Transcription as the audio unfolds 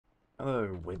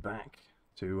Hello, we're back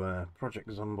to Project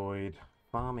Zomboid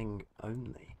farming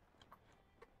only.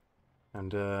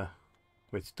 And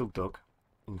we're still dug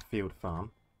in the field farm,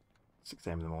 6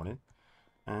 a.m. in the morning.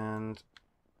 And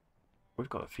we've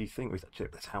got a few things. Actually,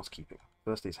 there's housekeeping.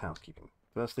 Firstly, it's housekeeping.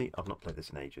 Firstly, I've not played this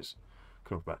in ages.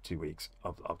 Come up about 2 weeks.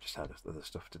 I've just had other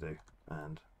stuff to do.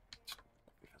 And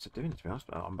that's it doing it, to be honest.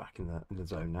 I'm back in the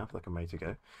zone now, like I'm ready to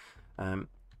go.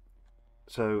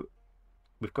 So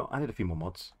we've got added a few more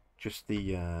mods. Just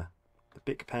the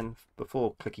big pen,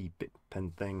 before clicky big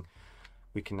pen thing,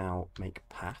 we can now make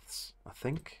paths, I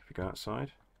think, if we go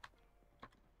outside.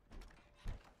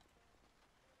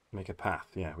 Make a path,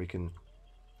 yeah, we can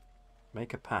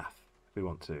make a path if we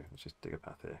want to. Let's just dig a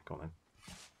path here, go on then.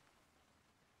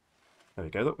 There we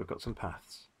go, look, we've got some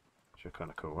paths, which are kind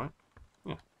of cool, right?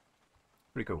 Yeah,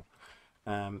 pretty cool.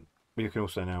 We can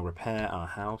also now repair our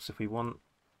house if we want,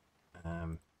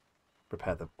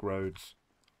 repair the roads,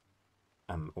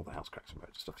 all the house cracks and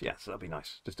roads and stuff. Yeah, so that'd be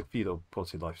nice. Just a few little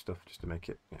quality of life stuff just to make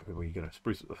it, we're going to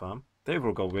spruce up the farm. The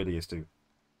overall goal really is to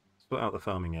split out the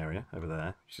farming area over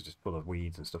there, which is just full of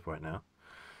weeds and stuff right now,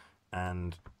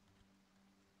 and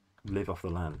live off the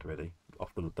land, really.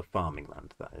 Off the farming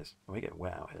land, that is. And we're getting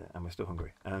wet out here, and we're still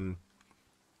hungry. And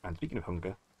speaking of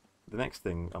hunger, the next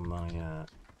thing on my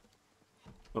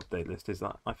update list is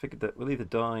that I figured that we'll either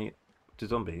die to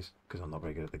zombies, because I'm not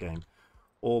very good at the game,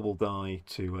 or we'll die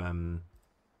to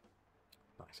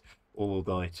or we'll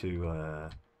die to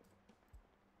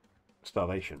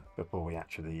starvation before we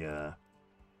actually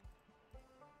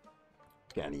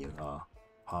get any of our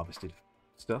harvested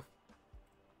stuff.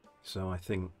 So I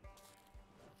think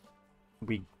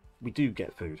we do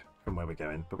get food from where we're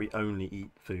going, but we only eat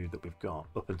food that we've got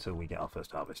up until we get our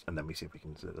first harvest, and then we see if we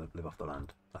can live off the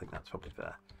land. I think that's probably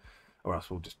fair, or else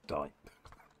we'll just die.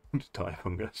 Just die of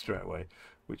hunger straight away,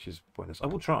 which is pointless. I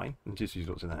will try and just use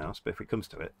what's in the house, but if it comes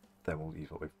to it, then we'll use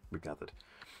what we've gathered.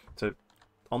 So,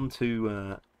 on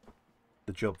to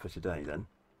the job for today then.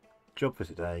 Job for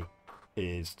today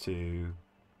is to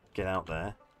get out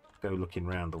there, go looking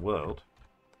around the world.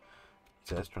 It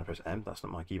says, trying to press M, that's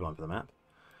not my keybind for the map.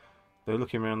 Go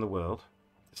looking around the world,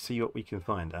 see what we can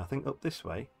find. I think up this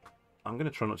way, I'm going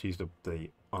to try not to use the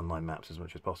online maps as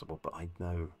much as possible, but I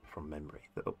know from memory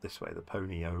that up this way, the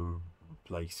Pony-O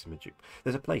place,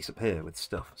 there's a place up here with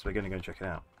stuff, so we're going to go and check it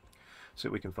out. See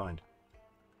what we can find.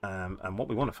 And what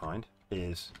we want to find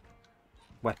is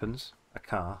weapons, a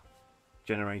car,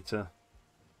 generator,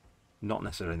 not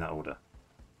necessarily in that order,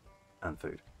 and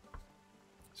food.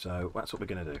 So that's what we're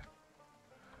going to do.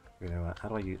 We're going to, how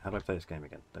do I play this game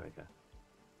again? There we go.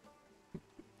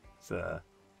 It's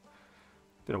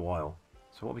been a while.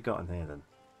 So what we got in here then?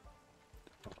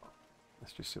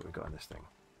 Let's just see what we got in this thing.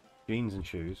 Jeans and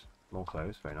shoes, more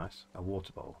clothes, very nice. A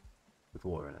water bowl with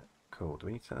water in it. Cool. Do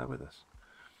we need to take that with us?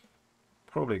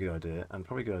 Probably a good idea, and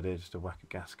probably a good idea just to whack a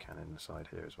gas can in the side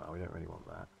here as well. We don't really want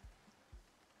that.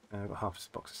 We've got half a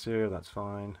box of cereal, that's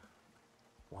fine.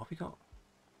 What have we got?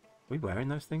 Are we wearing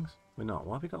those things? We're not.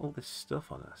 Why have we got all this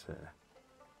stuff on us here?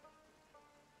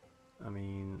 I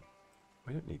mean,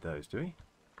 we don't need those, do we?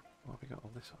 Why have we got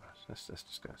all this on us? Let's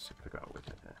just go and figure out what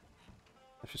we did here.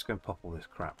 Let's just go and pop all this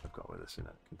crap we've got with us in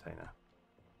a container.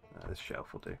 This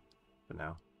shelf will do for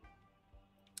now.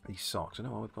 These socks. I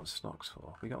don't know what we've got socks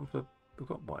for. We got them for. We've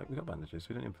got bandages.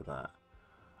 We don't need them for that.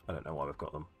 I don't know why we've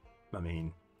got them. I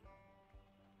mean,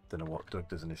 don't know what Doug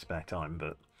does in his spare time,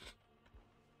 but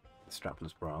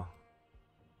strapless bra.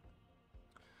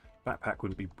 Backpack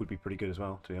would be pretty good as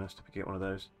well, to be honest. If we get one of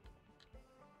those.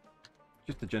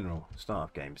 Just the general start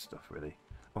of game stuff, really.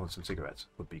 Oh, and some cigarettes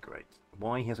would be great.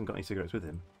 Why he hasn't got any cigarettes with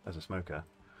him as a smoker,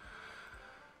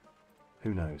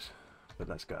 who knows? But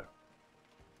let's go.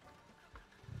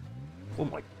 Oh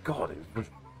my god, it was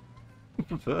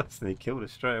reversed and he killed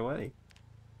us straight away.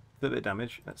 A little bit of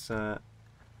damage. Let's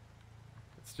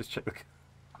just check the.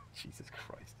 Jesus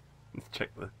Christ! Let's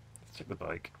check the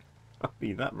bike. I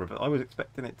mean that I was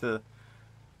expecting it to.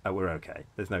 Oh, we're okay.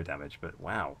 There's no damage, but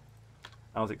wow.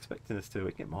 I was expecting us to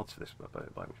get mods for this bike,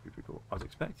 which would be pretty cool. I was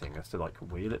expecting us to like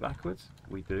wheel it backwards.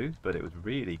 We do, but it was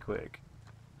really quick.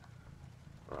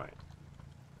 Right,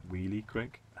 really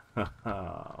quick. Oh,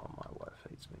 my wife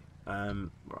hates me.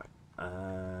 Right.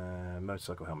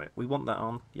 Motorcycle helmet. We want that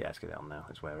on. Yeah, let's get it on now.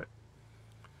 Let's wear it.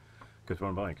 Because we're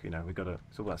on bike, we've got to.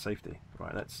 It's all about safety.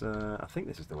 Right. Let's. I think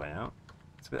this is the way out.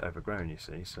 It's a bit overgrown, you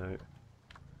see. So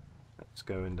let's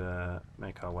go and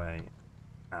make our way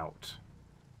out.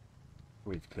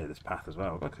 We need to clear this path as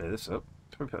well. I've got to clear this up.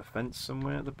 Probably put a fence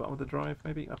somewhere at the bottom of the drive,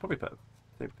 maybe. I'll probably put.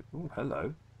 Oh,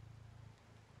 hello.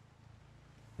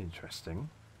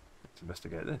 Interesting. Let's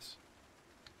investigate this.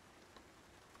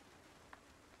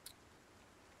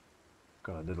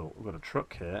 We've got a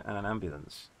truck here and an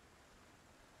ambulance.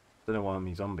 Don't know why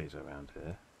many zombies are around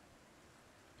here.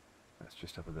 Let's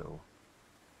just have a little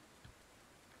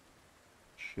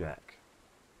check.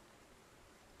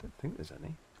 Don't think there's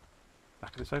any.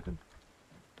 Back of this open?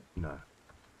 No.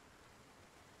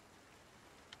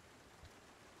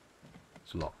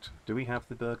 It's locked. Do we have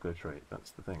the burglar trait? That's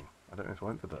the thing. I don't know if I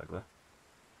went for burglar.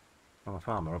 I'm a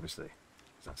farmer, obviously.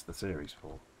 That's the series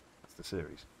for. That's the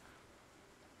series.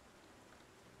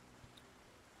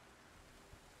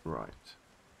 Right.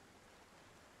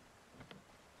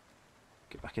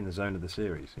 Get back in the zone of the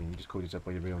series. And you just called yourself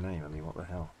by your real name. I mean, what the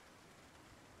hell?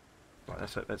 Right,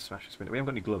 let's smash this window. We haven't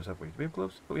got any gloves, have we? Do we have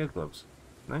gloves? But we have gloves.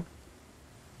 No?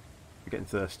 We're getting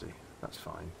thirsty. That's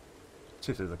fine. Let's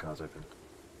see if the car's open.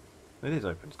 It is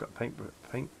open. It's got a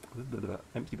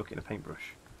empty bucket and a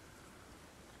paintbrush.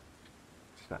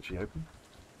 Is it actually open?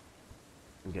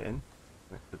 Can get in?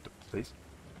 Please?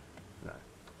 No.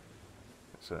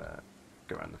 Let's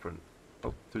go around the front.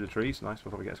 Oh, through the trees. Nice.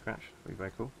 We'll probably get a scratch. That'll be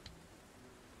very cool.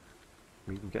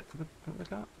 Can we even get to the front of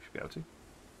the car? We should be able to.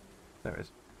 There it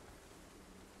is.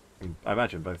 I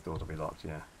imagine both doors will be locked,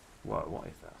 yeah. What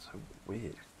is that? So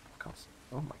weird. I can't see.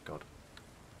 Oh my god.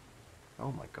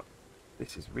 Oh my god.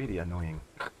 This is really annoying.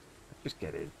 Let's just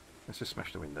get in. Let's just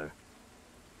smash the window.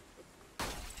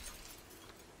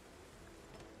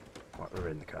 Right, we're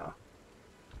in the car.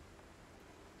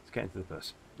 Let's get into the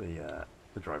bus. The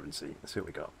driving seat. Let's see what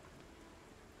we got.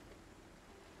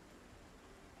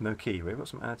 No key. We've got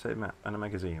some annotated map and a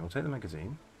magazine. We'll take the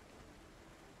magazine.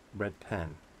 Red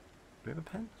pen. Do we have a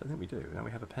pen? I think we do. Now we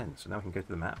have a pen, so now we can go to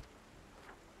the map.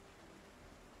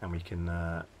 And we can...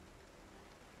 got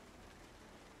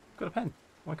a pen.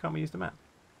 Why can't we use the map?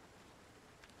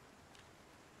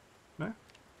 No?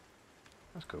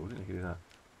 That's cool, didn't you do that?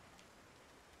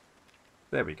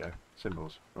 There we go.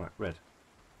 Symbols. Right, red.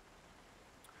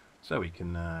 So we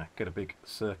can get a big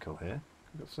circle here.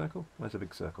 We've got a circle? Where's a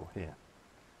big circle? Here.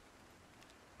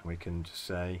 And we can just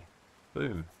say,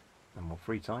 boom. And we'll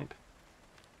free type.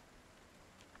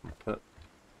 We'll put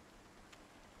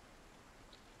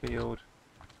field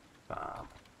farm.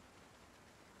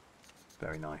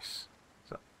 Very nice.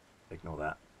 So ignore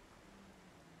that.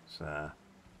 So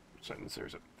setting the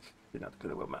series up. Didn't have to do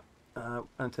the world map.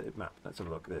 Annotated map. Let's have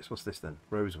a look at this. What's this then?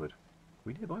 Rosewood. Are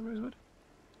we nearby Rosewood?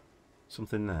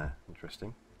 Something there.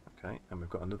 Interesting. Okay, and we've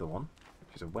got another one,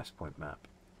 which is a West Point map.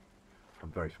 I'm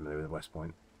very familiar with West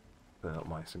Point, but not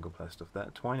my single player stuff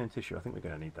there. Twine and tissue. I think we're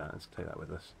going to need that. Let's take that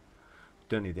with us.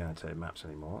 Don't need the annotated maps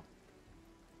anymore.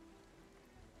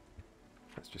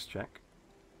 Let's just check.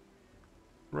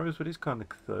 Rosewood is kind of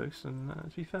close, and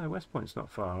to be fair, West Point's not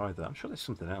far either. I'm sure there's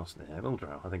something else near.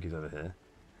 Wildrow, I think he's over here.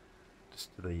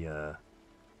 Just to the,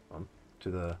 to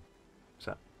the, is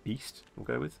that east we'll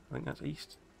go with? I think that's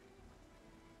east.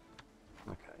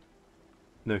 Okay.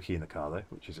 No key in the car though,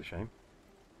 which is a shame.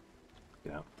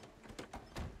 Get out.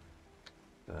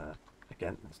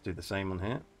 Again, let's do the same on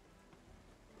here.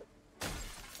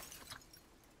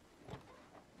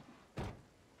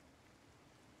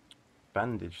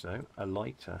 Bandage though, a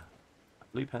lighter, a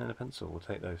blue pen and a pencil, we'll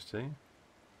take those two.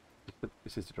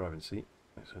 This is the driving seat.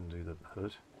 Let's undo the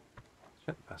hood.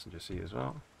 Check the passenger seat as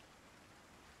well.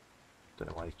 Don't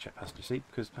know why you check passenger seat,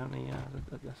 because apparently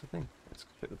that's the thing. Let's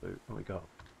check the boot. What we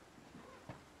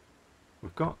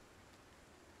got?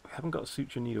 We haven't got a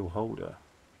suture needle holder,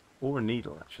 or a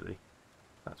needle actually.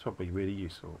 That's probably really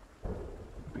useful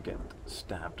if we get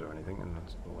stabbed or anything,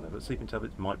 or whatever. Sleeping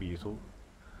tablets might be useful.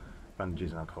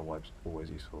 Bandages and alcohol wipes always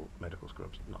useful. Medical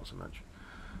scrubs not so much.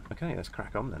 Okay, let's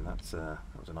crack on then. That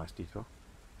was a nice detour.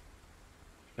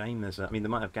 Shame there's. I mean, they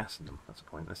might have gas in them. That's the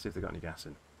point. Let's see if they've got any gas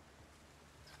in.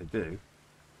 If they do,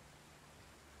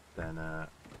 then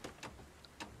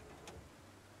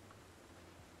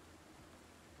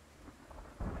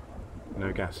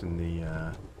no gas in the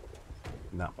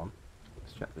in that one.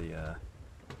 Let's check the. I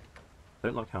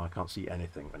don't like how I can't see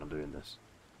anything when I'm doing this.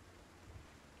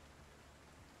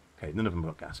 Okay, none of them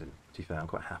got gas in. To be fair, I'm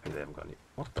quite happy they haven't got any.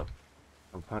 What the?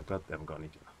 I'm quite glad they haven't got any.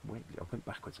 Wait, I went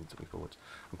backwards and took me forwards.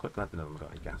 I'm quite glad none of them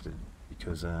got any gas in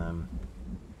because I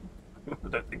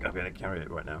don't think I'll be able to carry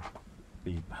it right now.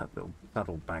 The little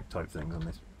saddle bag type things on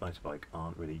this motorbike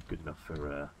aren't really good enough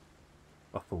for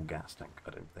a full gas tank,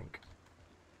 I don't think.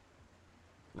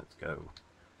 Let's go.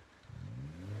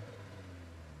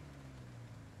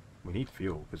 We need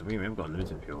fuel because we haven't got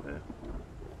limited fuel here.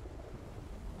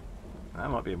 That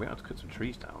might be. We have to cut some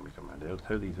trees down when we come around here. I'll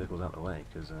tow these vehicles out of the way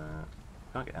because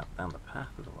can't get out down the path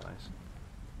otherwise.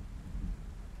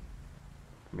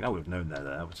 I mean, I would have known they're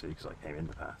there obviously because I came in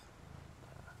the path.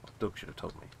 Doug should have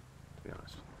told me, to be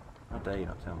honest. How dare you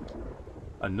not tell me?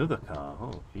 Another car.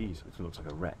 Oh, jeez. This looks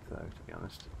like a wreck, though, to be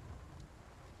honest.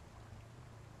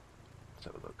 Let's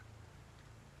have a look.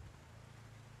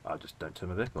 I just don't turn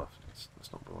my vehicle off.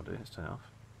 That's not what I want to do. Let's turn it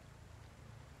off.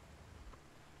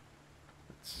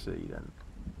 Let's see, then.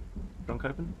 Trunk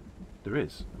open? There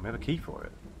is. And we have a key for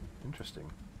it.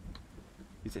 Interesting.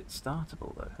 Is it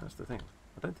startable, though? That's the thing.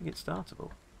 I don't think it's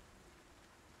startable.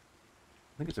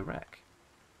 I think it's a wreck.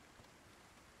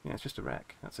 Yeah, it's just a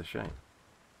wreck. That's a shame.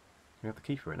 We have the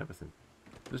key for it and everything.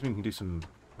 Doesn't mean we can do some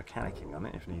mechanicking on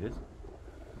it if needed.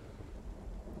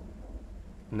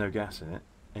 No gas in it.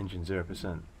 Engine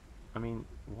 0%. I mean,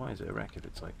 why is it a wreck if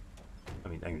it's like... I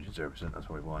mean, engine 0%, that's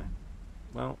probably why.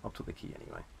 Well, I'll take the key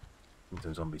anyway.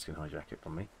 Until zombies can hijack it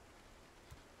from me.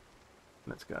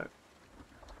 Let's go.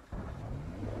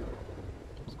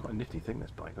 It's quite a nifty thing,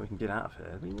 this bike. We can get out of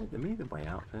here. We need the way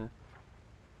out here.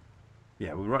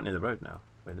 Yeah, we're right near the road now.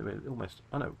 We're almost...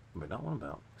 Oh no, we're not one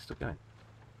about. We're still going.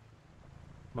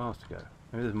 Miles to go.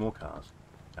 Maybe there's more cars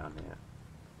down here.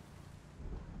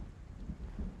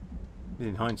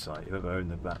 In hindsight, whoever owned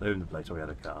the place probably had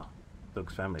a car.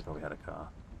 Doug's family probably had a car.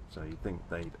 So you'd think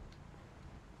they'd...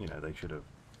 You know, they should have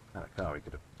had a car we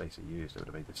could have basically used. It would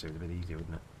have made this a bit easier,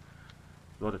 wouldn't it?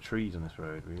 A lot of trees on this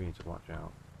road. We really need to watch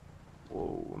out.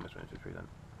 Whoa, almost went into a tree then.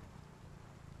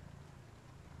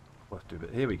 We'll have to do a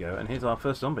bit. Here we go, and here's our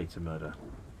first zombie to murder.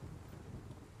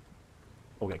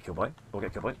 Or get killed by. Or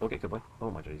get killed by. Or get killed by. Oh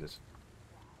my Jesus.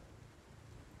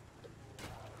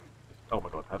 Oh my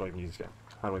god, how do I even use this game?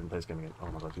 How do I even play this game again? Oh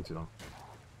my god, it's been too long.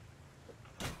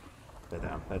 They're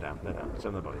down, they're down, they're down.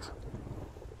 Send their bodies.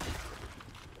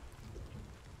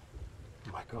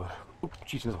 Oh my god. Oh,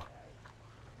 Jesus.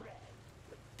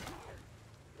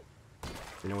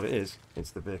 You know what it is?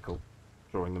 It's the vehicle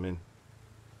drawing them in.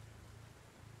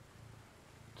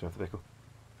 Do I have the vehicle?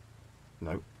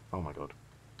 No. Oh my god.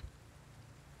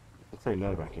 It's so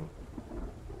nerve-wracking.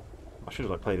 I should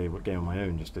have like played a game on my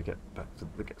own just to get back to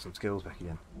get some skills back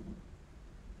again.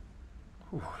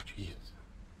 Oh Jesus!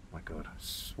 My god, I'm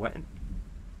sweating.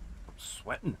 I'm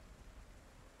sweating.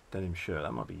 Denim shirt.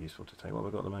 That might be useful to take. What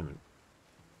have I got at the moment?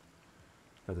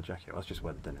 Leather jacket. Well, let's just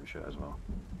wear the denim shirt as well.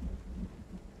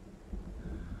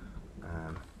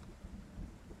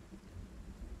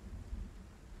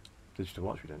 Digital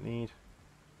watch we don't need.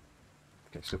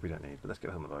 Okay, stuff we don't need, but let's get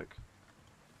on the bike.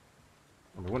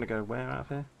 And we want to go where out of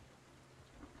here?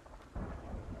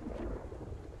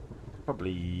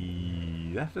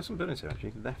 Probably left. There's some buildings here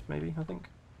actually. Left maybe, I think.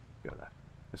 Go left.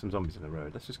 There's some zombies in the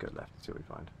road. Let's just go left and see what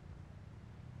we find.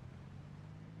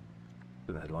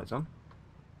 Put the headlights on.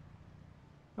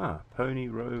 Ah, Pony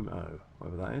Romo,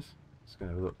 whatever that is. Let's go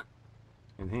have a look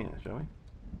in here, shall we?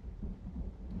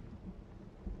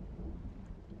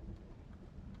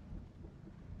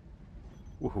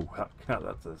 Woohoo!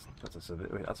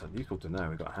 That's useful to know.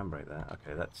 We've got a handbrake there.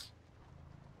 Okay, let's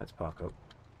park up.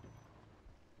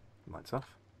 Lights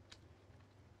off.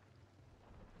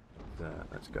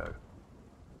 Let's go.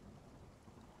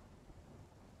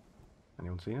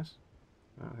 Anyone seen us?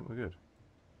 No, I think we're good.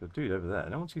 The dude over there.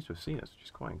 No one seems to have seen us, which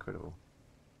is quite incredible.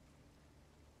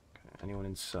 Okay, anyone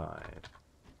inside?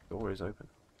 Door is open.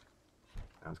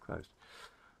 Sounds closed.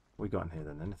 What we got in here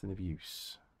then? Anything of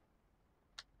use?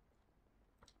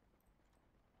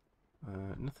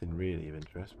 Nothing really of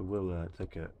interest, but we'll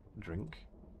take a drink.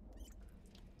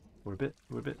 We're a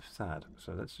bit sad,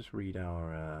 so let's just read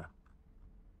our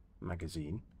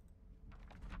magazine.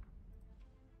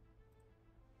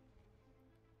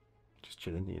 Just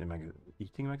chilling, eating a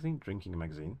magazine, drinking a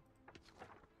magazine.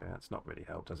 Okay, that's not really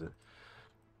helped, has it?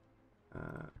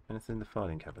 Anything in the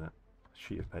filing cabinet? A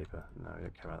sheet of paper? No, we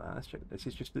don't care about that. Let's check. This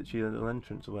is just literally a little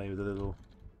entrance away with a little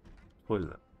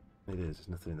toilet. It is. There's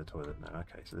nothing in the toilet now.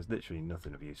 Okay, so there's literally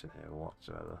nothing of use in here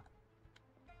whatsoever.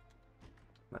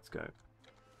 Let's go.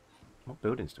 What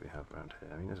buildings do we have around here?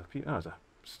 I mean, there's a few... Oh, there's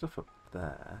stuff up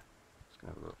there. Let's go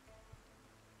have a look.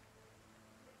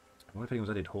 I wonder if anyone's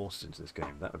added horses into this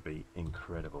game. That would be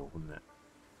incredible, wouldn't it?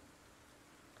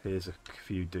 Here's a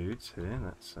few dudes here.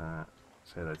 Let's say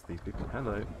hello to these people.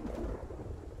 Hello.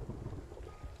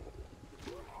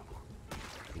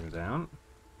 Go down.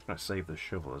 I'm going to save the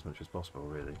shovel as much as possible,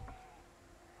 really.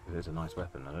 It is a nice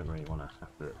weapon. I don't really want to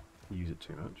have to use it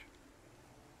too much.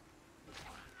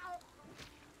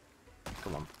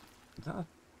 Come on. Is that a...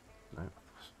 No.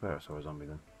 I swear I saw a zombie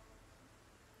then.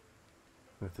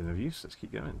 Nothing of use. Let's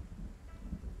keep going.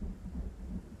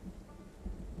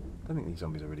 I don't think these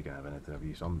zombies are really going to have anything of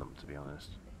use on them, to be honest.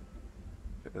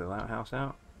 Get the outhouse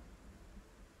out.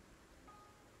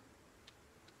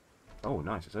 Oh,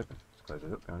 nice. It's open. Let's close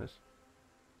it up behind us.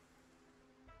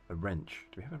 A wrench.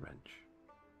 Do we have a wrench?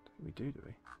 I don't think we do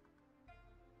we?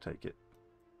 Take it.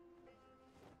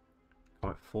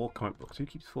 4 comic books. Who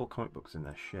keeps 4 comic books in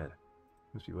their shed?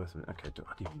 Must be worth it. Okay, I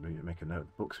didn't even make a note of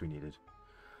the books we needed.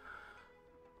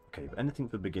 Okay, but anything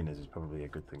for beginners is probably a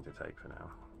good thing to take for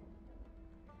now.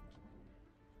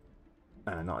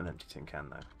 Not an empty tin can,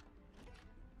 though.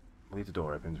 We'll leave the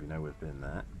door open so we know we've been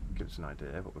there. Give us an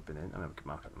idea of what we've been in. I know we can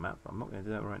mark up the map, but I'm not going to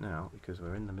do that right now because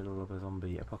we're in the middle of a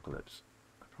zombie apocalypse.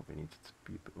 I probably need to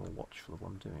be a bit more watchful of what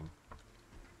I'm doing.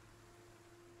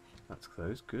 That's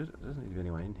closed. Good. There doesn't need to be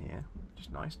anyone in here.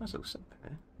 Just nice. Nice little setup in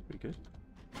here. Pretty good.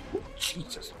 Oh,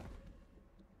 Jesus!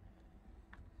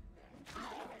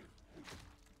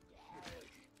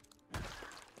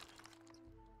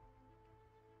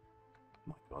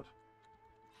 My God.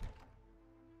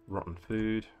 Rotten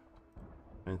food.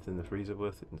 Anything in the freezer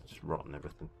worth it? Just rotten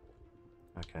everything.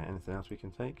 Okay, anything else we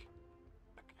can take?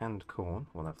 A canned corn.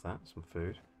 We'll have that. Some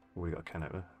food. We got a can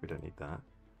over. We don't need that.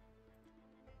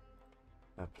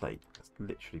 A plate. That's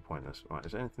literally pointless. Right,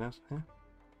 is there anything else here?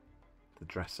 The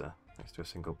dresser next to a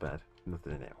single bed.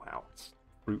 Nothing in it. Wow, it's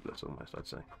fruitless almost, I'd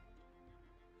say.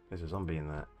 There's a zombie in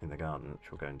the garden,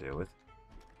 which we'll go and deal with.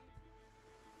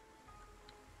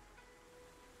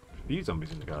 A few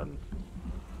zombies in the garden.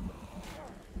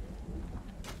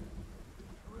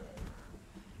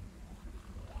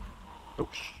 Oh,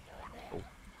 oh.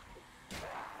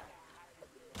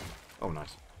 Oh,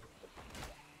 nice.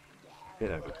 Get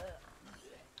over.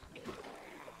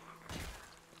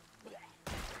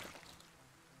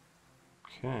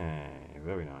 Okay,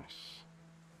 very nice.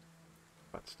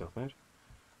 Back to stealth mode.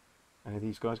 Any of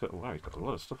these guys got... Wow, he's got a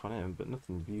lot of stuff on him, but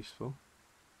nothing useful.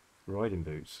 Riding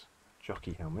boots.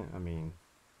 Jockey helmet. I mean,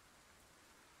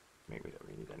 maybe we don't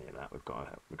really need any of that. We've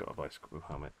got a bicycle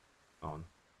helmet on.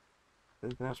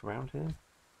 Anything else around here?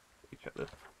 We check the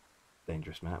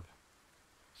dangerous map.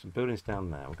 Some buildings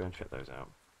down there. We'll go and check those out.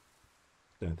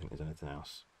 Don't think there's anything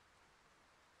else.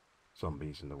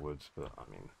 Zombies in the woods, but I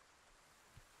mean,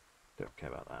 don't care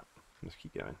about that. Let's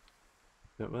keep going.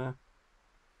 Up there. A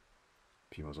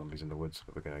few more zombies in the woods,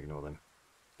 but we're going to ignore them.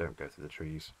 Don't go through the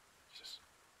trees. Just...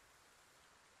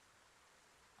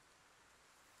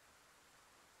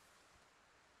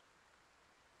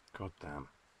 God damn.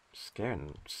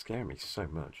 Scaring me so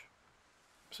much.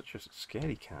 I'm such a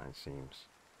scaredy cat, it seems.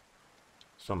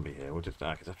 Zombie here. We'll just...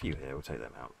 there's a few here. We'll take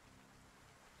them out.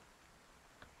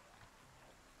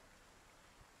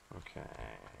 Okay.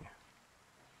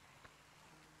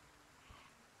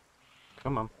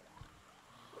 Come on.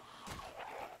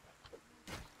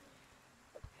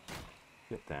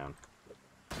 Get down.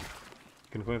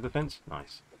 Can we over the fence?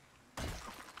 Nice.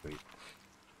 Sweet.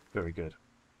 Very good.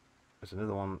 There's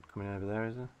another one coming over there,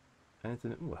 is there?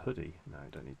 Anything? Ooh, a hoodie. No,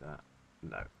 don't need that.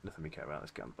 No, nothing we care about.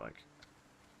 Let's get on the bike.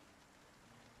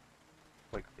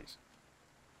 Bike, please.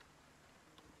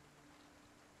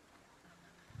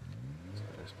 So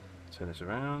let's turn this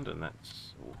around and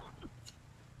let's... Ooh.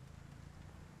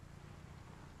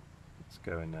 Let's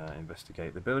go and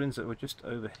investigate the buildings that were just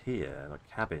over here, like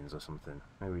cabins or something.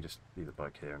 Maybe we just leave the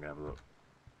bike here and go have a look.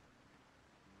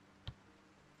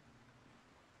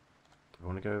 Do we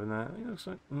want to go over there? It looks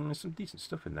like there's some decent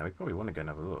stuff in there. We probably want to go and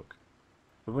have a look.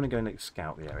 We want to go and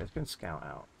scout the area. Let's go and scout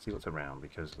out, see what's around,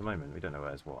 because at the moment we don't know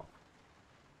where's what.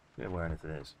 We don't know where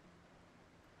anything is.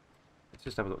 Let's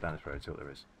just have a look down this road, see what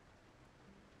there is.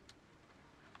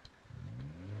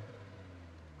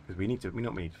 Because we need to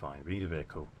find. We need a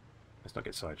vehicle. Let's not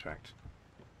get sidetracked.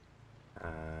 I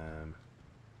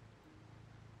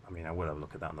mean, I will have a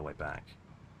look at that on the way back.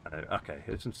 Okay,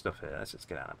 here's some stuff here. Let's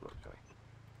get out and have a look, shall we?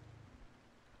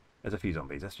 There's a few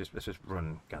zombies. Let's just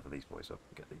run, gather these boys up,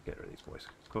 and get rid of these boys.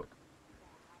 Cool.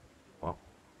 What?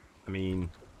 I mean,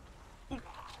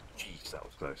 jeez, that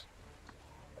was close.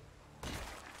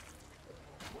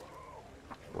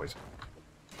 Boys.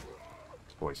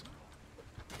 Boys.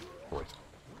 Boys.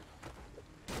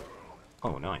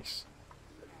 Oh, nice.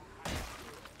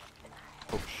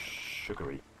 Oh,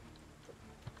 sugary.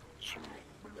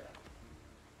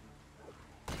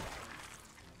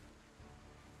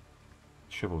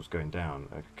 Shovel's going down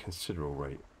at a considerable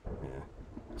rate. Yeah.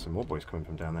 Some more boys coming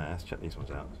from down there. Let's check these ones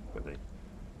out quickly.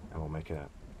 And we'll make a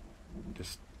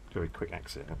just very quick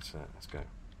exit. Let's go.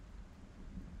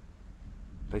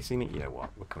 They see me? You know what?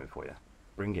 We're coming for you.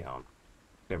 Bring it on.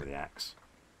 Go with the axe.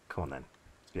 Come on then.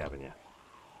 Let's be having you.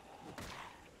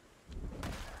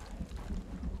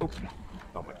 Oh.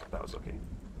 Oh my god, that was lucky. It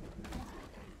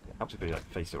helps if you like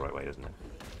face the right way, doesn't it?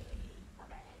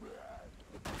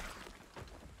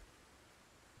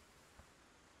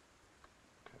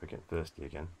 Okay, we're getting thirsty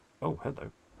again. Oh,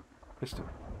 hello. Pistol.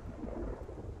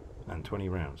 And 20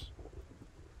 rounds.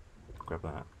 Grab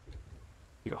that.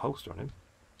 You got a holster on him?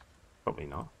 Probably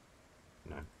not.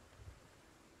 No.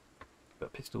 But a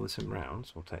pistol with some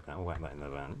rounds, we'll take that. We'll whack that in the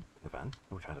van.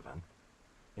 We'll try the van.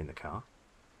 In the car.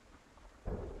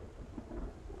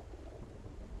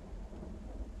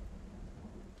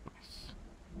 Nice.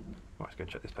 Right, let's go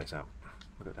check this place out.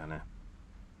 We'll go down there.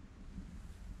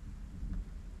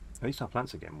 At least our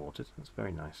plants are getting watered. That's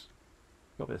very nice.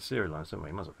 Got a bit of cereal on, haven't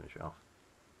we? Might as well finish it off.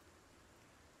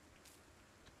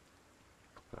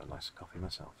 Got a nice coffee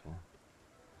myself, yeah.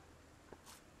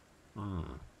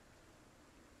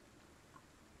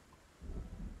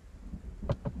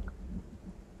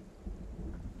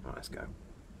 Right, let's go.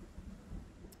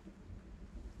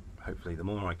 Hopefully the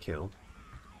more I kill,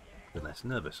 the less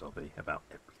nervous I'll be about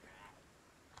everything.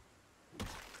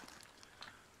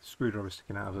 Screwdriver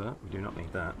sticking out of her. We do not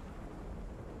need that.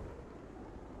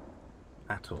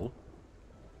 At all.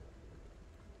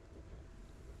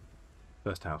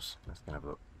 First house. Let's go have a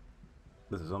look.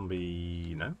 There's a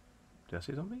zombie. No? Did I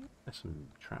see a zombie? There's some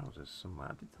trousers somewhere.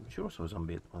 I'm sure I saw a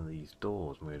zombie at one of these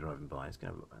doors when we were driving by. Let's go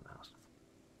have a look around the house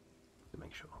to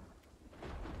make sure.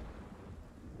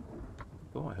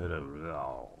 Oh, I heard a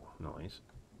noise.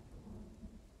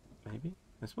 Maybe?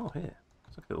 There's more here.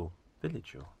 It's like a little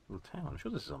village or little town. I'm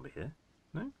sure there's a zombie here.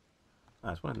 No? Ah,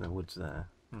 there's one in the woods there.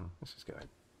 Let's just go in.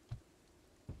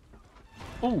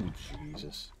 Oh,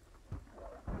 Jesus.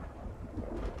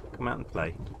 Come out and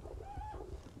play.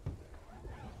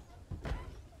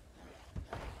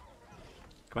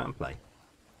 Come out and play.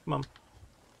 Come on.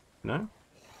 No?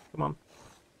 Come on.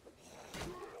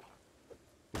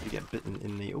 If you get bitten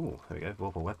in the... Oh, there we go.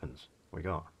 Vorpal weapons. What we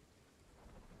got?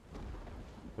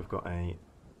 We've got a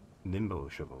nimble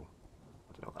shovel.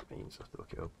 I don't know what that means. I have to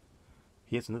look it up.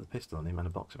 He has another pistol on him and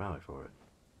a box of ammo for it.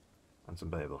 And some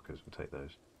beta blockers. We'll take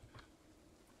those.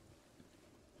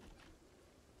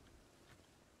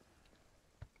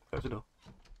 Close the door.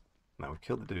 Now we've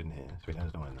killed the dude in here, so we know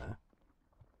there's no one in there.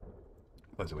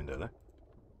 Close the window though.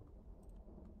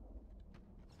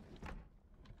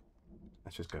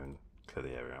 Let's just go and clear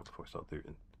the area out before we start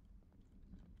looting.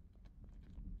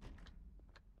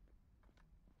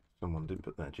 Someone didn't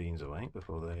put their jeans away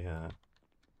before they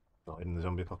died in the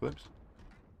zombie apocalypse.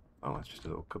 Oh, that's just a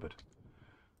little cupboard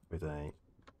with a...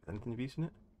 anything of use in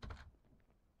it?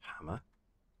 Hammer.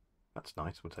 That's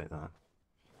nice, we'll take that.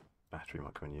 Battery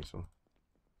might come in useful.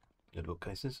 Good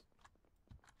bookcases.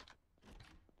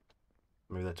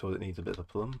 Maybe their toilet needs a bit of a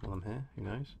plumb while I'm here, who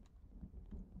knows?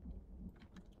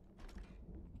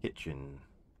 Kitchen.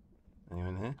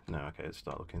 Anyone here? No, okay, let's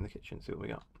start looking in the kitchen, see what we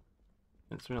got.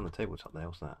 There's something on the tabletop there,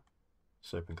 what's that?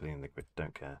 Soap and cleaning liquid,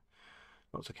 don't care.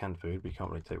 Lots of canned food, we can't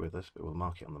really take with us, but we'll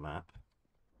mark it on the map.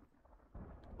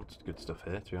 Lots of good stuff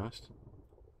here, to be honest.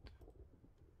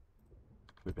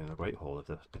 We've been in a great haul if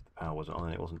the power wasn't on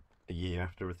and it wasn't a year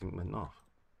after everything went off.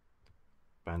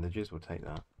 Bandages, we'll take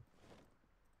that.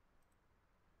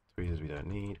 Tweezers we don't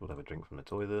need, we'll have a drink from the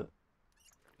toilet.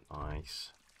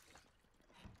 Nice.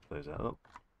 Close that up.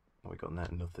 What we got in there?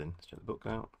 Nothing. Let's check the book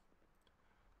out.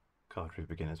 Card for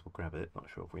beginners, we'll grab it. Not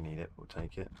sure if we need it, but we'll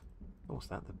take it. What's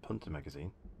that? The Punter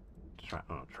magazine.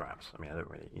 Traps. I mean, I don't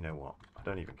really, you know what? I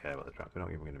don't even care about the traps. We're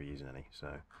not even going to be using any,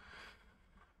 so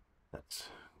let's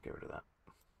get rid of that.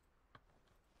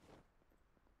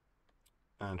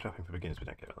 And trapping for beginners, we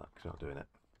don't care about that because we're not doing it.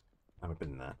 I haven't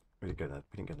been in there. We didn't go there.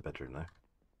 We didn't go in the bedroom though.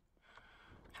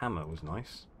 Hammer was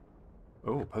nice.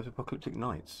 Oh, post-apocalyptic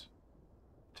nights.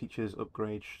 Teachers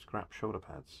upgrade scrap shoulder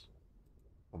pads.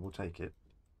 Well, we'll take it.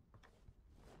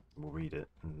 We'll read it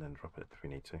and then drop it if we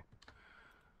need to.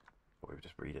 Or we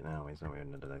just read it now. We're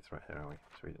under no threat here, are we?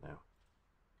 Let's read it now.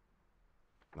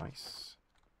 Nice.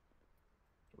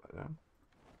 Drop that down.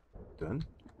 Done.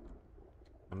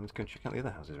 And let's go and check out the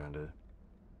other houses around here.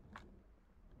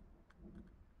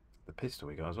 The pistol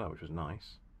we got as well, which was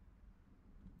nice.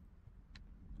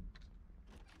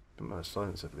 Don't have a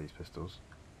silencer for these pistols.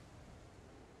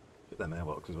 Get their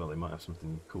mailbox as well, they might have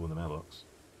something cool in the mailbox.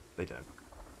 They don't.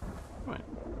 Right.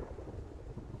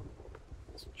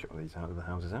 Let's check these other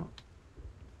houses out.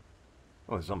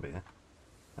 Oh, there's a zombie here.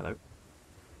 Hello.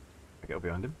 I get up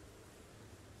behind him.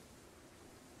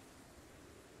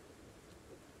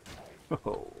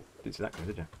 Oh, didn't see that coming,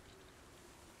 did you?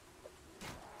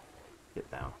 Get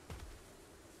down.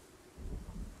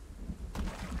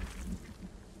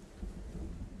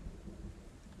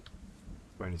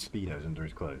 Wearing his speedos under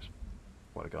his clothes.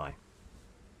 What a guy.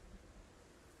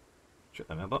 Check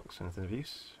the mailbox. Anything of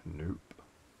use? Nope.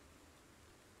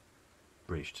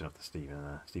 British turn off the steam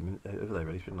over there,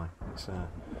 really, shouldn't I? Let's do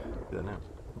that now.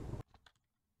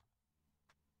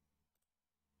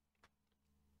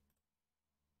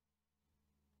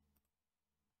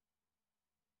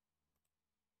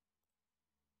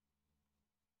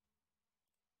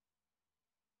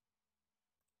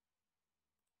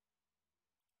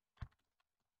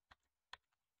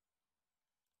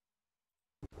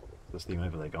 The steam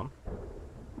overlay gone.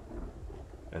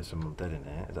 There's someone dead in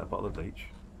here. Is that a bottle of bleach?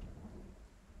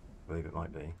 I believe it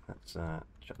might be. Let's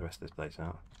check the rest of this place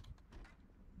out.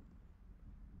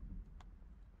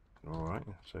 Alright,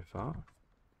 so far.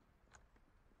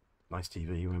 Nice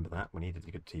TV, remember that? We needed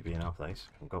a good TV in our place.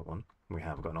 We haven't got one. We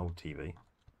have got an old TV.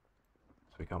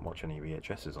 So we can't watch any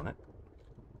VHSs on it.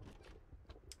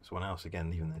 Someone else, again,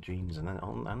 leaving their jeans and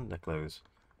their clothes.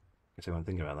 I guess I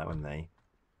think about that when they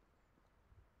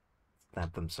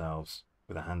stabbed themselves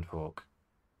with a hand fork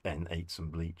and ate some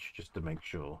bleach just to make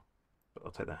sure. But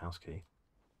I'll take the house key.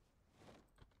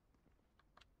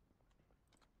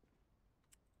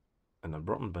 And the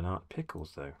rotten banana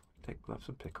pickles, though. We'll have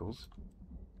some pickles.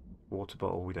 Water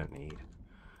bottle we don't need.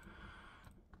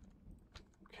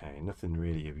 Okay, nothing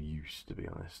really of use, to be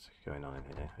honest, going on in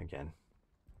here again.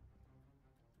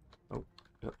 Oh,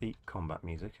 the combat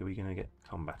music. Are we going to get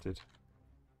combated?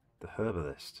 The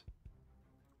herbalist.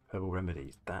 Herbal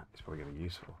remedies. That is probably going to be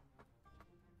useful.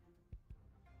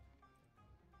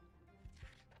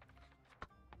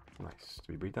 Nice. Did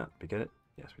we read that? Did we get it?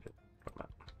 Yes, we did. Got that.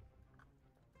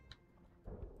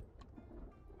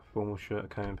 Formal shirt,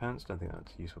 coat and pants. Don't think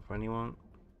that's useful for anyone.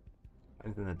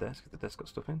 Anything in the desk? Has the desk got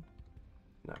stuff in?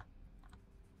 No.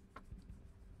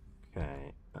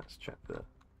 Okay, let's check the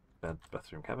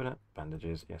bathroom cabinet.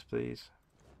 Bandages, yes please.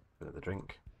 Bit of the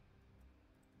drink.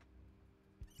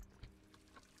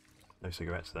 No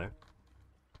cigarettes though.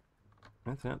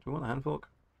 Anything else? Do we want a hand fork?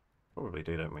 Probably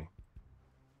do, don't we?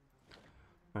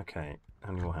 Okay,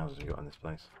 how many more houses have we got in this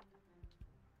place?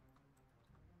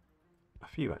 A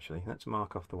few actually. Let's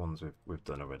mark off the ones we've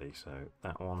done already. So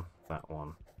that one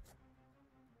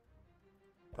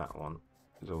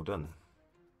is all done.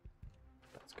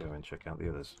 Let's go and check out the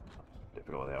others. I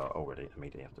forgot what they are already.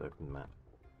 Immediately have to open the map.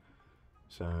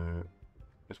 So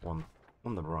there's one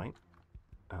on the right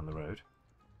down the road.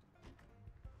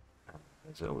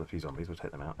 There's a few zombies. We'll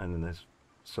take them out, and then there's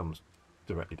some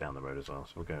directly down the road as well.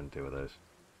 So we'll go and deal with those.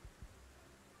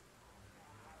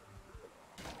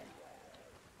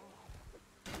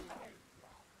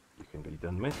 You can be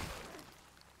done with.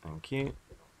 Thank you.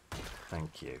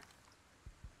 Thank you.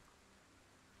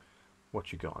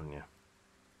 What you got on you?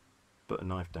 Butter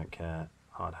knife, don't care.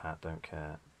 Hard hat, don't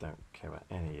care. Don't care about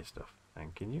any of your stuff.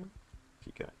 And can you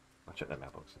keep going? I'll check that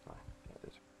mailbox if I. Yeah, it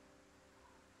is.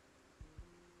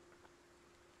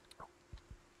 Oh,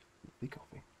 the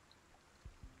coffee.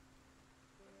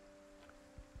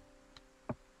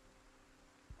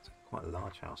 It's quite a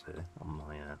large house here on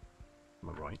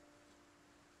my right.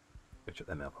 Go check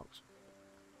their mailbox.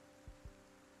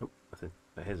 Oh, nothing.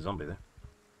 Oh, here's a zombie there.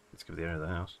 Let's give the area of the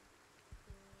house.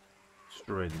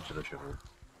 Straight into the shovel.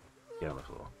 Get on the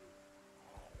floor.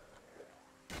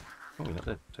 Oh, we're not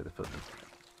dead. Take the foot then.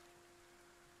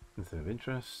 Nothing of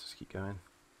interest. Let's keep going.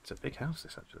 It's a big house,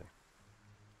 this actually.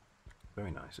 Very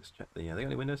nice. Let's check the. They got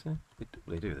any windows here?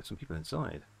 They do. There's some people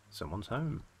inside. Someone's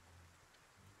home.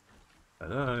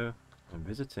 Hello. I'm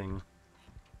visiting.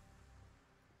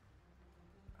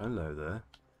 Hello there.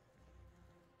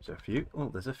 Is there a few? Oh,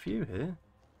 there's a few here.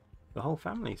 The whole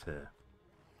family's here.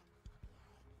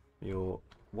 Your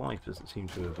wife doesn't seem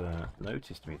to have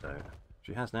noticed me though.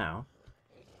 She has now.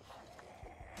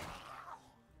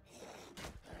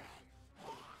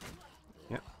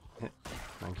 Yep.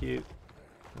 Thank you.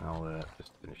 And I'll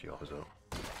just finish you off as well.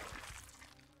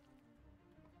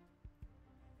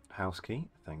 House key.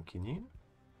 Thanking you.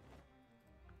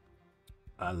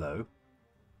 Hello.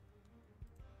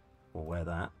 We'll wear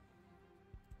that.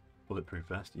 Bulletproof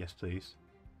vest. Yes, please.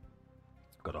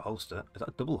 Got a holster. Is that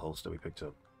a double holster we picked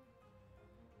up?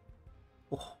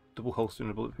 Oh, double holster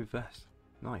and a bulletproof vest.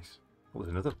 Nice. Oh,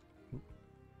 there's another.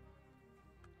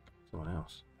 Someone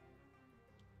else.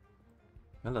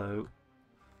 Hello.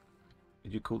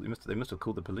 Did you call? They must have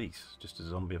called the police just as a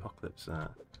zombie apocalypse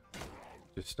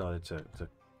just started to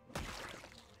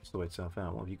sort itself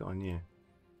out. What have you got on you?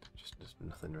 Just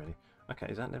nothing really. Okay,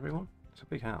 is that everyone? It's a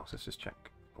big house. Let's just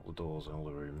check all the doors and all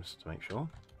the rooms to make sure.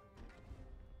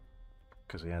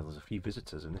 Because yeah, there's a few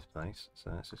visitors in this place,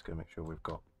 so let's just go make sure we've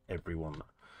got everyone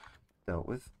dealt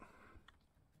with.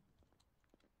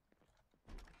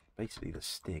 Basically, the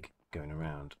Stig going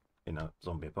around in a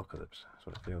zombie apocalypse. That's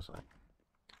what it feels like.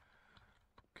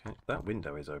 Okay, that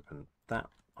window is open. That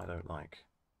I don't like.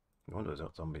 No wonder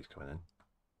there's zombies coming in.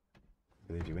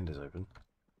 Leave your windows open.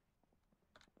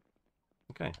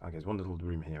 Okay, there's one little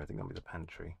room here. I think that'll be the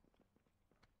pantry.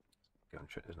 Go and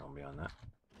check there's no one behind that.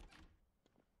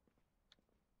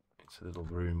 It's a little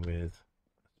room with a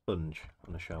sponge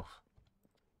on a shelf.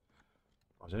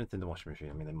 Oh, is there anything in the washing machine?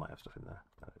 I mean, they might have stuff in there.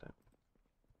 No, they don't.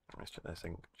 Let's check their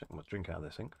sink. Check what's drink out of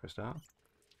their sink for a start.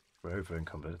 We're over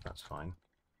encumbered, that's fine.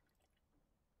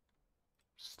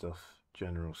 Stuff,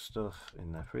 general stuff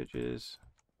in their fridges,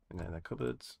 in their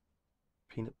cupboards.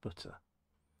 Peanut butter.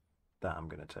 That I'm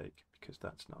going to take, because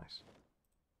that's nice.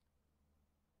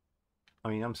 I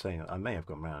mean, I'm saying I may have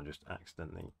gone around just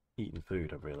accidentally eating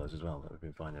food, I've realised as well, that we've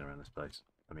been finding around this place.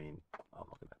 I mean, I'm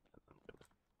not going to...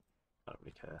 I don't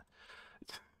really care.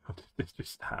 It's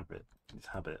just habit. It's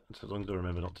habit. So as long as I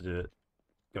remember not to do it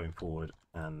going forward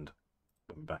and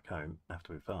when we're back home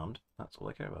after we've farmed, that's all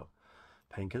I care about.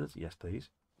 Painkillers? Yes, please.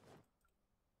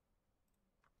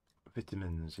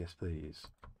 Vitamins? Yes, please.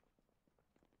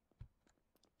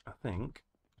 I think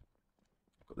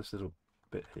I've got this little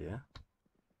bit here.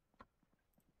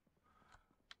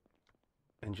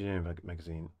 Engineering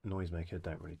magazine, noisemaker,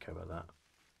 don't really care about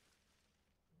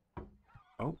that.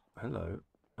 Oh, hello.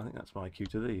 I think that's my cue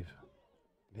to leave.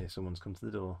 Here, someone's come to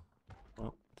the door.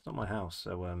 Well, it's not my house,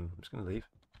 so I'm just going to leave.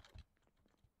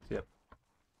 Yep.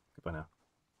 Goodbye now.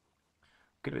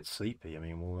 Get a bit sleepy. I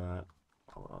mean, what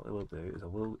I will do is I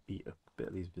will eat a bit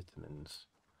of these vitamins.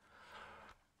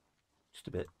 Just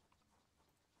a bit.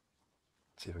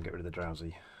 See if I can get rid of the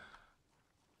drowsy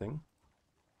thing.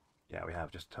 Yeah, we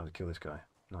have. Just time to kill this guy.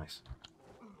 Nice.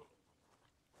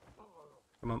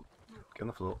 Come on. Get on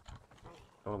the floor.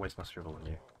 I don't want to waste my shrivel on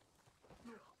you.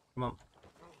 Come on.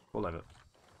 Fall over.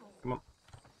 Come on.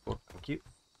 Oh, thank you.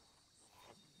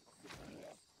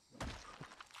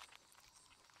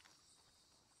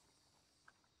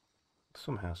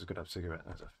 Some houses could have cigarette.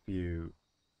 There's a few.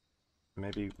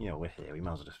 Maybe, you know, we're here. We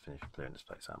might as well just finish clearing this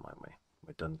place out, mightn't we?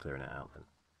 We're done clearing it out then.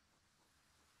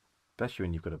 Especially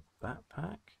when you've got a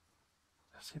backpack.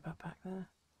 Did I see a backpack there?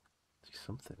 See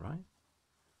something, right?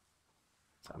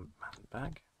 Is that a man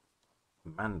bag?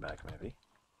 Man bag, maybe.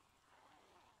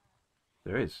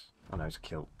 There is. Oh no, it's a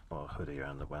kilt or a hoodie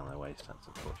around the waist. That's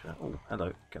unfortunate. Oh,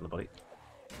 hello. Get on the body.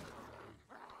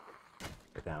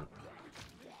 Get down.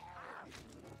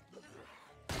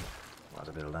 That was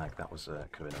a bit of lag. That was could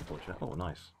have been unfortunate. Oh,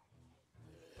 nice.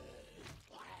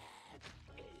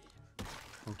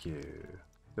 Thank you.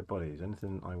 Good bodies.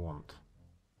 Anything I want?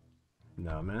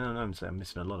 No, I mean, I'm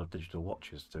missing a lot of digital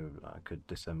watches to I could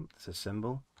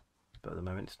disassemble, but at the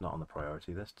moment it's not on the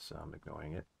priority list, so I'm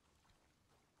ignoring it.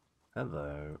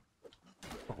 Hello.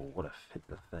 Oh, what a hit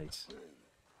to the face.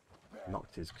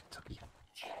 Knocked his Kentucky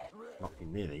hat. He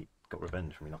nearly got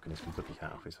revenge for me knocking his Kentucky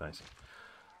hat off his face.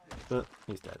 But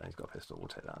he's dead and he's got a pistol. We'll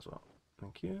take that as well.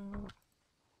 Thank you.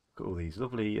 Got all these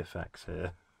lovely effects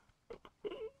here.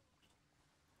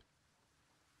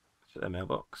 Check their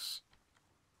mailbox.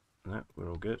 No, we're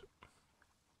all good.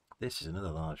 This is another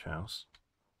large house.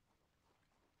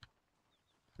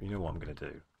 You know what I'm going to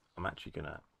do? I'm actually going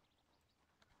to...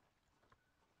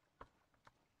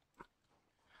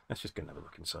 Let's just go and have a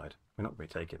look inside. We're not going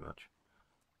to take it much.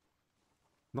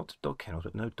 Not dog kennels,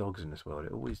 but no dogs in this world.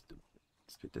 It's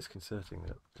a bit disconcerting.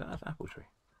 Does that have an apple tree?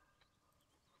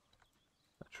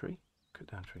 A tree?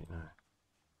 Cut down tree?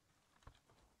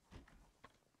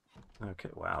 No. Okay,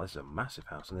 wow, this is a massive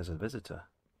house and there's a visitor.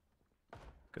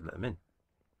 Could let them in.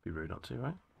 Be rude not to,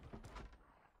 right?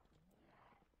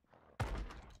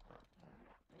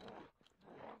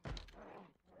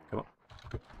 Come on.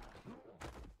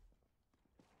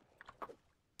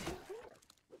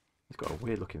 He's got a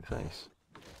weird looking face.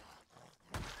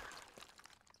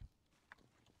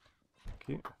 Thank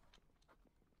you.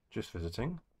 Just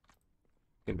visiting.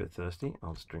 Getting a bit thirsty.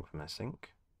 I'll just drink from their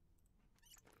sink.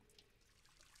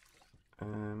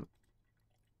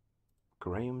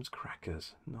 Graham's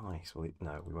crackers. Nice.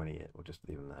 No, we won't eat it. We'll just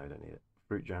leave them there. We don't need it.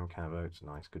 Fruit jam, can of oats.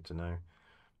 Nice. Good to know.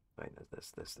 Wait,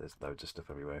 there's loads of stuff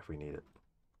everywhere if we need it.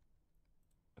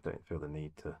 I don't feel the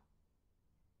need to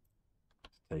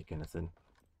take anything.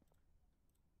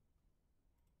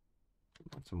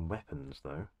 Want some weapons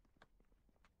though.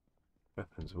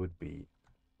 Weapons would be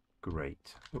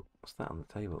great. Oh, what's that on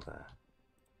the table there?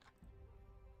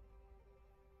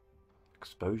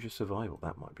 Exposure survival.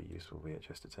 That might be useful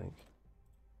VHS to take.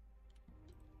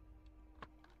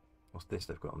 What's this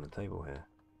they've got on the table here?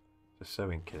 It's a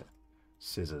sewing kit.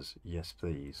 Scissors. Yes,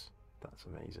 please. That's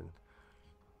amazing.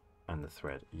 And the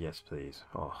thread. Yes, please.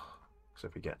 Oh, so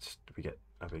if we get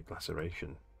a big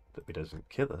laceration that it doesn't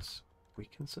kill us, we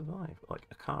can survive, like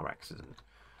a car accident.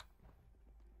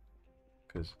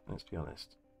 Because let's be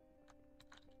honest,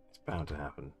 it's bound to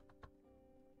happen.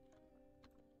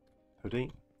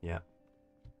 Hoodie. Yeah.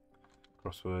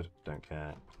 Crossword. Don't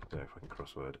care. Don't know if I can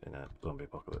crossword in a zombie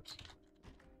apocalypse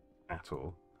at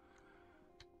all.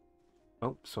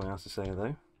 Oh, something else to say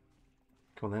though.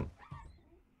 Come on then.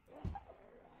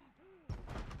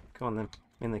 Come on then.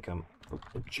 In they come. Oh,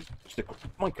 shoot. Stick.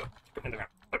 My God. Get in the ground.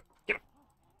 Oh, get up.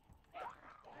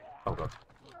 Oh god.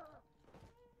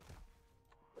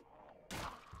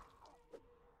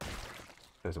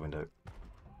 There's a window.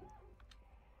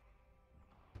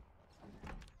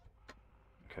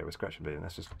 Okay, we're scratching bleeding.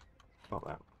 Let's just stop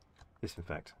that.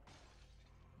 Disinfect.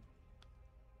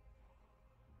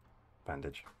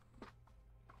 Bandage.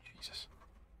 Jesus.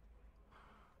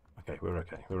 Okay, we're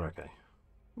okay. We're okay.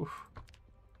 Oof.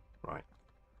 Right.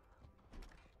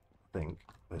 I think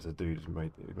there's a dude who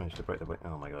managed to break the way.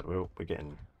 Oh my god, we're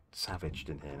getting savaged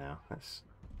in here now. Let's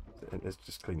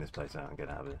just clean this place out and get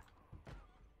out of here.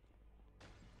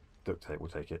 Duct tape, we'll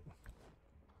take it.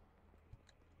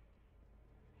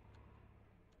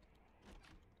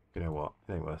 You know what?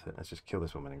 It ain't worth it. Let's just kill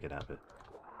this woman and get out of it.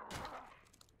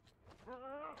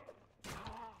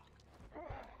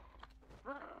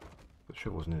 The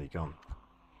shovel's nearly gone.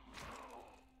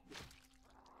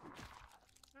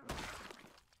 I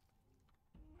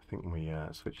think we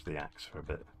switch the axe for a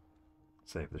bit.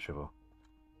 Save the shovel.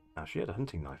 Now, she had a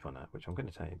hunting knife on her, which I'm going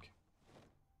to take.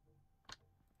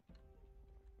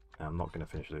 Now, I'm not going to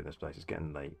finish looting this place. It's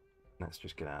getting late. Let's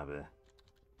just get out of here.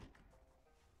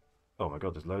 Oh my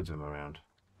god, there's loads of them around.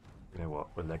 You know what?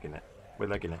 We're legging it. We're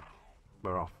legging it.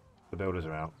 We're off. The builders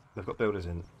are out. They've got builders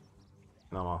in. And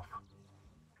I'm off.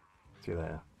 See you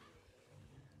later.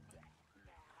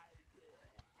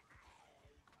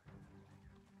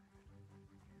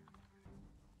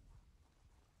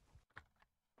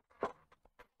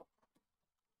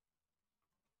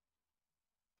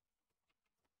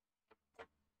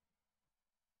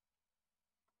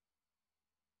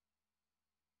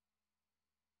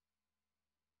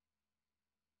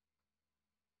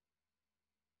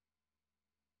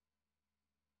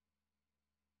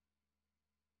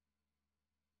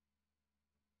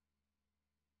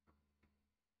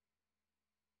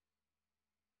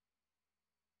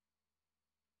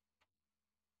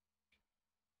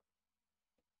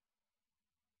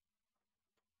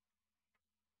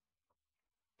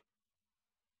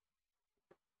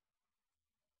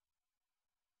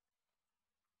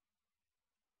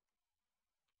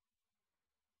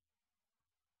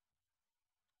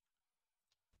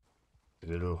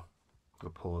 Did a little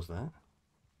pause there.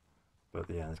 But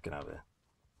yeah, let's get out of there.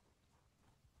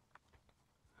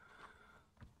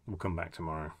 We'll come back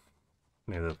tomorrow.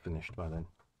 Maybe they're finished by then.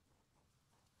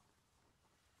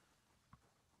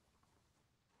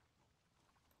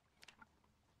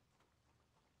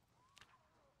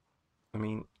 I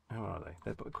mean, how are they?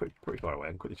 They're pretty far away.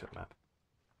 I can quickly check the map.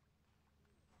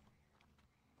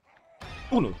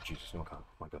 Oh no, Jesus, no I can't.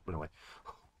 Oh my god, run away.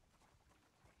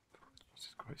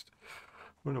 Jesus Christ.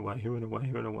 Run away, run away,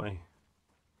 run away.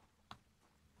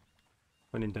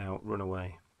 When in doubt, run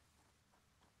away.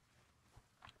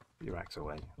 Put your axe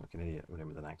away. Like an idiot running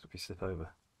with an axe if you slip over.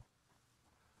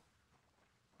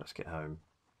 Let's get home.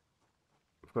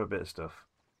 We've got a bit of stuff.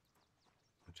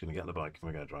 I'm just going to get on the bike and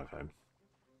we're going to drive home.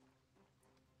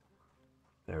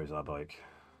 There is our bike.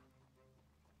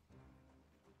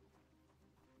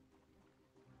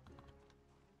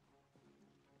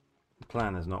 The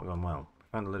plan has not gone well.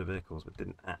 We found a lot of vehicles but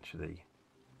didn't actually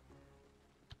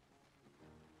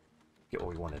get what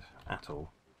we wanted at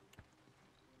all.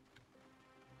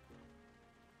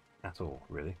 At all,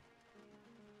 really.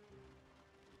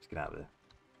 Let's get out of there.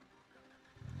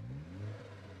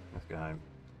 Let's go home.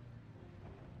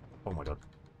 Oh my god.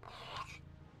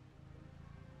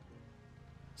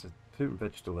 It's a fruit and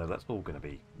vegetable there. That's all going to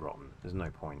be rotten. There's no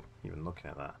point even looking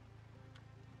at that.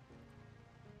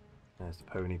 There's the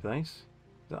pony place.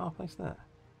 Is that our place there?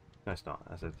 No, it's not.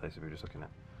 That's the place we were just looking at.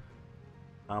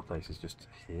 Our place is just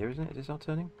here, isn't it? Is this our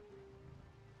turning?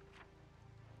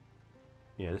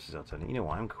 Yeah, this is our turning. You know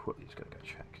what? I'm quickly just going to go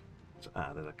check. So,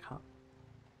 there's a cut.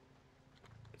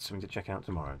 It's something to check out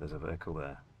tomorrow. There's a vehicle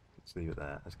there. Let's leave it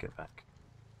there. Let's get back.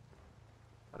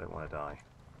 I don't want to die.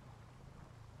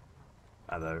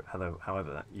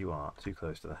 However, you are too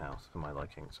close to the house for my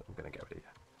liking, so I'm going to get rid of you.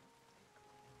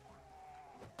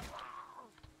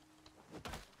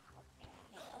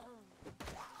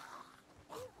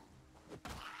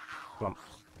 Come on,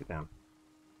 get down.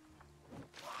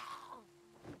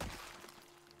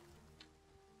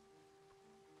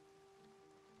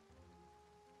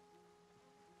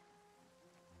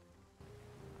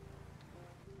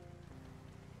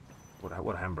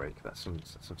 What a handbrake. That's some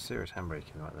serious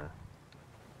handbraking right there.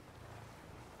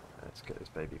 Let's get this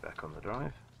baby back on the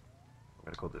drive. I'm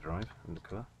going to call it the drive in the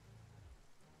car.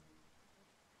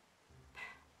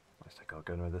 Let's take our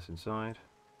gun with us inside.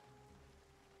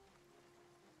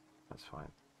 That's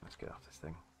fine. Let's get off this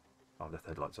thing. Oh, I've left the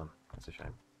headlights on. That's a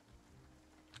shame.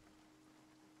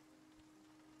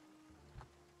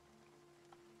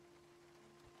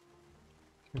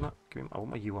 Come on. Give me, I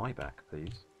want my UI back,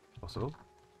 please. Possible?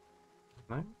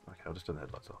 No? Okay, I'll just turn the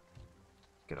headlights off.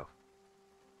 Get off.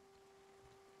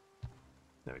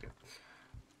 There we go.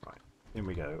 Right, in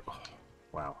we go. Oh,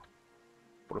 wow.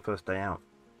 What a first day out.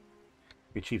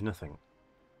 We achieved nothing.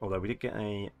 Although we did get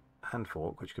a hand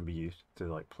fork, which can be used to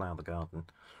like plough the garden.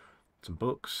 Some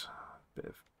books, a bit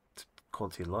of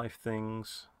quality of life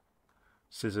things,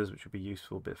 scissors, which would be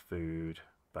useful, a bit of food,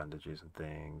 bandages and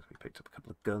things. We picked up a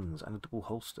couple of guns and a double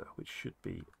holster, which should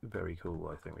be very cool.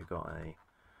 I think we've got a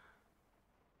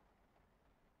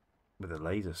with a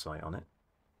laser sight on it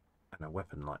and a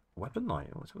weapon light. Weapon light.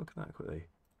 Let's have a look at that quickly.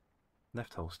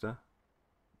 Left holster.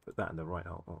 Put that in the right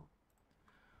holster. Oh,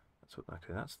 that's what.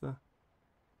 Okay, that's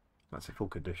a full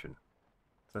condition.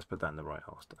 So let's put that in the right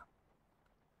holster.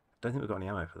 Don't think we've got any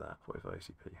ammo for that. 45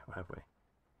 ACP, or have we?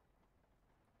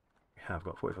 We have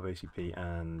got 45 ACP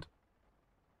and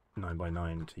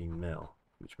 9x19 mil,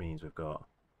 which means we've got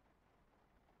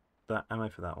that ammo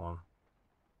for that one,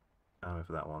 ammo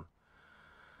for that one.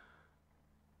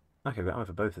 Okay, we've got ammo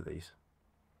for both of these.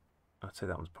 I'd say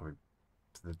that one's probably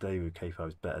the Daewoo K5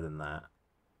 is better than that.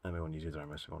 And we want to use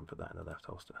ammo, so we want to put that in the left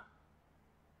holster.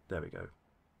 There we go.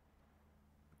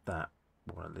 That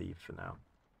we want to leave for now.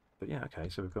 But yeah, okay,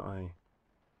 so we've got a...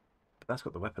 But that's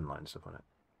got the weapon light and stuff on it,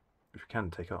 which we can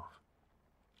take off.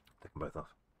 Take them both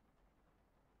off.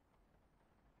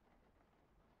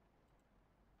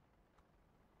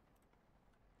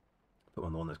 Put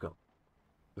on the one that's got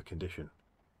the condition,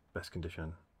 best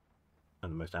condition,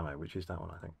 and the most ammo, which is that one,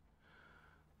 I think.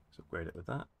 Let's upgrade it with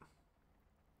that.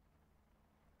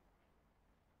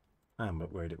 And we'll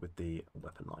upgrade it with the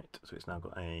weapon light. So it's now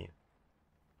got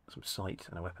some sight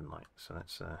and a weapon light. So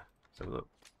let's have a look.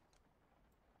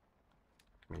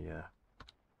 Can we,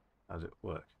 how does it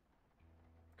work?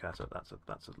 Okay, so that's not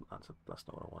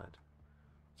what I wanted.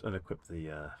 Let's unequip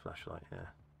the flashlight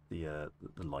here. The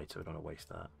lighter, I don't want to waste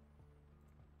that.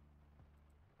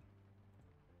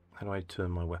 How do I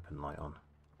turn my weapon light on?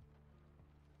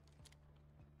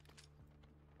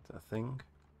 Is that a thing?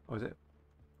 Or is it?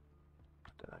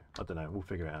 I don't know. We'll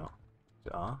figure it out. Is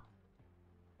it R?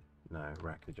 No,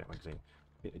 rack eject magazine.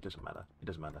 It doesn't matter. It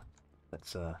doesn't matter.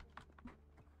 Let's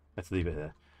leave it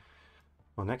here.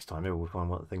 Well, next time maybe we'll find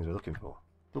what the things we're looking for.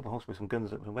 Double holster with some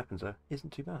guns and weapons there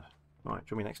isn't too bad. Right,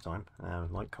 join me next time.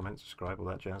 Like, comment, subscribe, all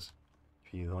that jazz.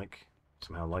 If you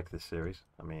somehow like this series.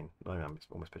 I mean, it's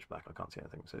almost pitch black. I can't see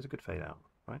anything, so it's a good fade out.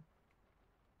 Right.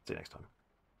 See you next time.